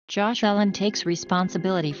Josh Allen takes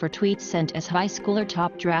responsibility for tweets sent as high schooler.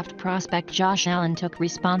 Top draft prospect Josh Allen took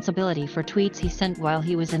responsibility for tweets he sent while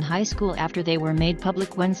he was in high school after they were made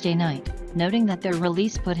public Wednesday night, noting that their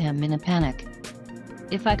release put him in a panic.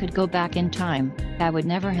 "If I could go back in time, I would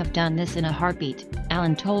never have done this in a heartbeat,"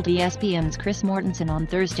 Allen told ESPN's Chris Mortensen on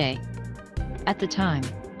Thursday. "At the time,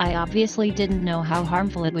 I obviously didn't know how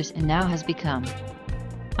harmful it was and now has become.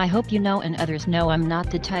 I hope you know and others know I'm not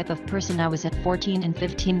the type of person I was at 14 and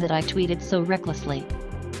 15 that I tweeted so recklessly.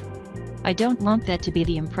 I don't want that to be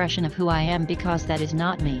the impression of who I am because that is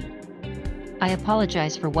not me. I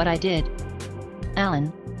apologize for what I did."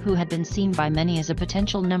 Allen, who had been seen by many as a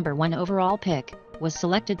potential #1 overall pick, was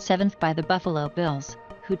selected 7th by the Buffalo Bills,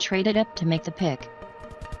 who traded up to make the pick.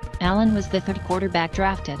 Allen was the third quarterback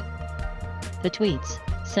drafted. The tweets,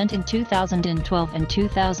 sent in 2012 and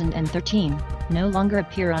 2013, no longer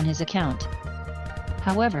appear on his account.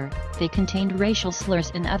 However, they contained racial slurs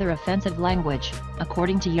and other offensive language,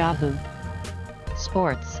 according to Yahoo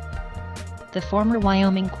Sports. The former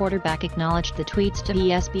Wyoming quarterback acknowledged the tweets to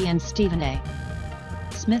ESPN's Stephen A.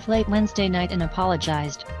 Smith late Wednesday night and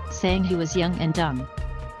apologized, saying he was young and dumb.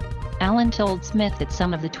 Allen told Smith that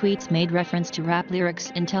some of the tweets made reference to rap lyrics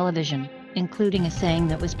in television, including a saying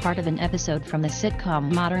that was part of an episode from the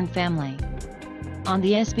sitcom Modern Family. On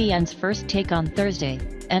the ESPN's First Take on Thursday,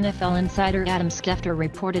 NFL insider Adam Schefter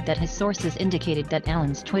reported that his sources indicated that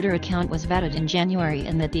Allen's Twitter account was vetted in January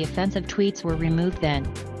and that the offensive tweets were removed then.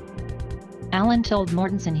 Allen told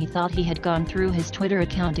Mortensen he thought he had gone through his Twitter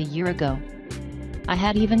account a year ago. "I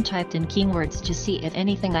had even typed in keywords to see if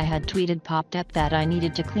anything I had tweeted popped up that I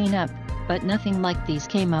needed to clean up, but nothing like these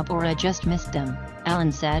came up or I just missed them,"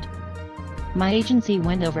 Allen said. "My agency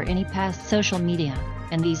went over any past social media,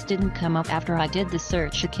 and these didn't come up after I did the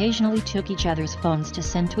search." Occasionally took each other's phones to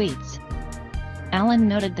send tweets. Allen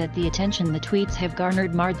noted that the attention the tweets have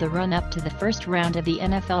garnered marred the run-up to the first round of the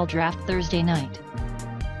NFL draft Thursday night.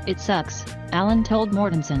 "It sucks," Allen told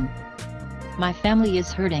Mortensen. "My family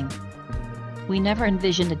is hurting. We never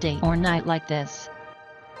envisioned a day or night like this."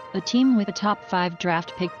 A team with a top 5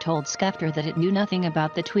 draft pick told Schefter that it knew nothing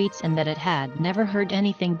about the tweets and that it had never heard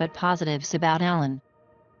anything but positives about Allen.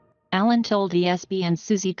 Allen told ESPN's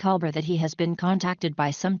Susie Colbert that he has been contacted by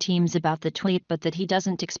some teams about the tweet but that he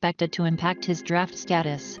doesn't expect it to impact his draft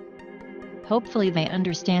status. "Hopefully they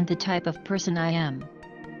understand the type of person I am.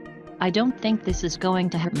 I don't think this is going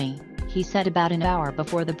to hurt me," he said about an hour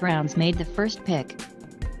before the Browns made the first pick.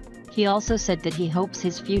 He also said that he hopes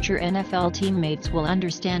his future NFL teammates will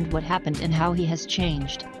understand what happened and how he has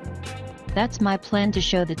changed. "That's my plan to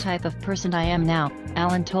show the type of person I am now,"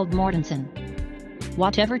 Allen told Mortensen.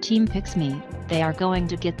 "Whatever team picks me, they are going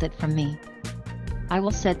to get that from me. I will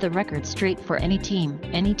set the record straight for any team,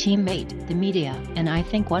 any teammate, the media, and I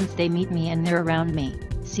think once they meet me and they're around me,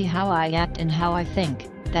 see how I act and how I think,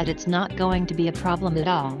 that it's not going to be a problem at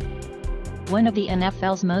all." One of the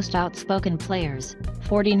NFL's most outspoken players,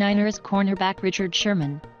 49ers cornerback Richard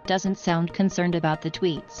Sherman, doesn't sound concerned about the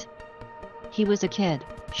tweets. "He was a kid,"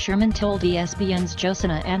 Sherman told ESPN's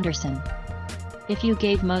Josina Anderson. "If you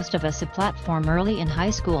gave most of us a platform early in high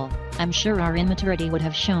school, I'm sure our immaturity would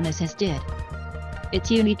have shown as his did.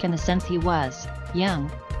 It's unique in the sense he was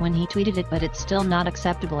young when he tweeted it, but it's still not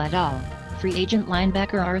acceptable at all," free agent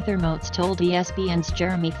linebacker Arthur Moats told ESPN's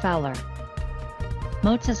Jeremy Fowler.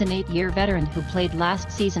 Moats is an 8-year veteran who played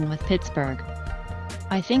last season with Pittsburgh.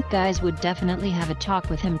 "I think guys would definitely have a talk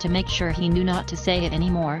with him to make sure he knew not to say it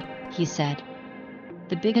anymore," he said.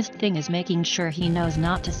 "The biggest thing is making sure he knows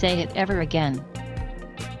not to say it ever again."